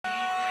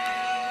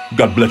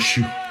God bless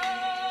you.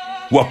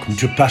 Welcome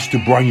to Pastor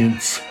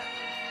Bryant's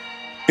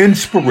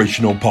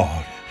Inspirational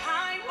Pod.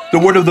 The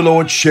word of the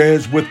Lord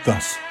shares with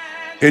us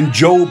in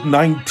Job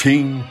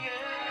 19,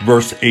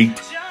 verse 8.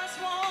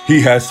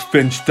 He has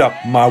fenced up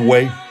my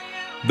way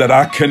that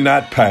I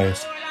cannot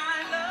pass,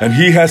 and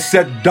he has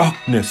set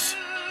darkness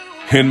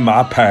in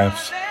my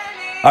paths.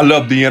 I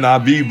love the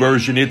NIV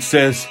version. It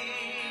says,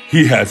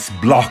 he has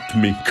blocked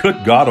me.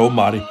 Good God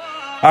Almighty.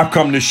 I've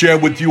come to share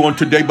with you on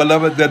today,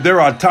 beloved, that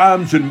there are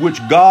times in which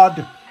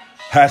God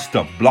has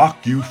to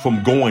block you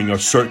from going a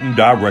certain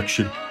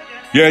direction.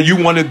 Yeah,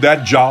 you wanted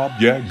that job.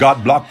 Yeah,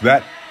 God blocked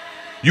that.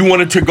 You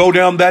wanted to go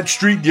down that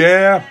street.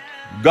 Yeah,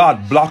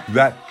 God blocked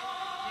that.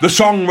 The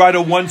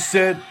songwriter once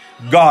said,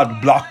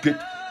 God blocked it.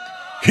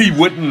 He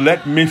wouldn't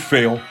let me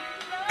fail.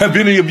 Have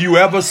any of you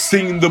ever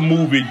seen the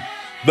movie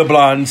The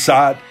Blind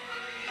Side?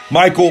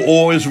 Michael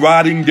Oher is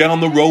riding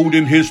down the road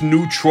in his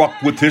new truck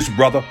with his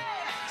brother.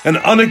 An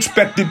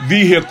unexpected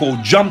vehicle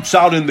jumps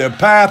out in their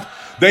path.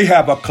 They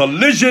have a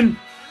collision.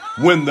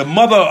 When the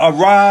mother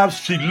arrives,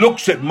 she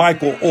looks at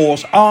Michael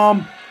Oher's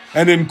arm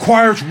and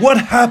inquires, what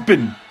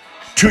happened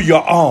to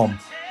your arm?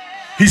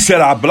 He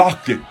said, I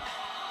blocked it.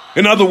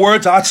 In other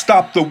words, I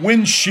stopped the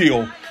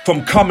windshield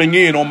from coming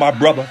in on my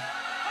brother.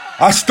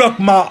 I stuck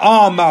my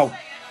arm out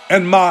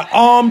and my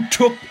arm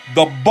took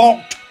the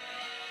bulk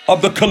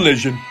of the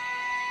collision.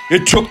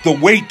 It took the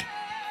weight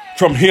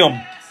from him.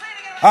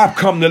 I've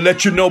come to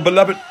let you know,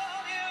 beloved,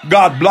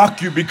 God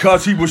blocked you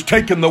because he was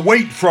taking the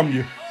weight from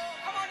you.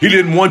 He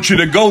didn't want you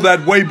to go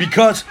that way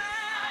because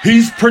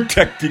he's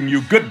protecting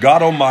you. Good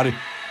God Almighty.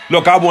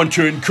 Look, I want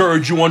to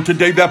encourage you on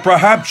today that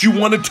perhaps you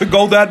wanted to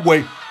go that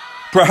way.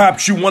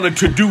 Perhaps you wanted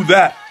to do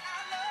that.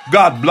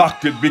 God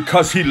blocked it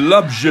because he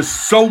loves you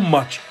so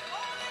much.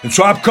 And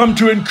so I've come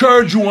to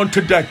encourage you on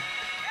today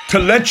to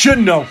let you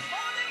know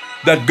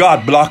that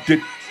God blocked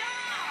it.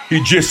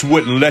 He just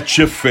wouldn't let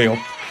you fail.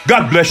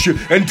 God bless you.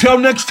 Until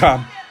next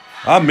time,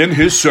 I'm in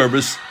his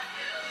service.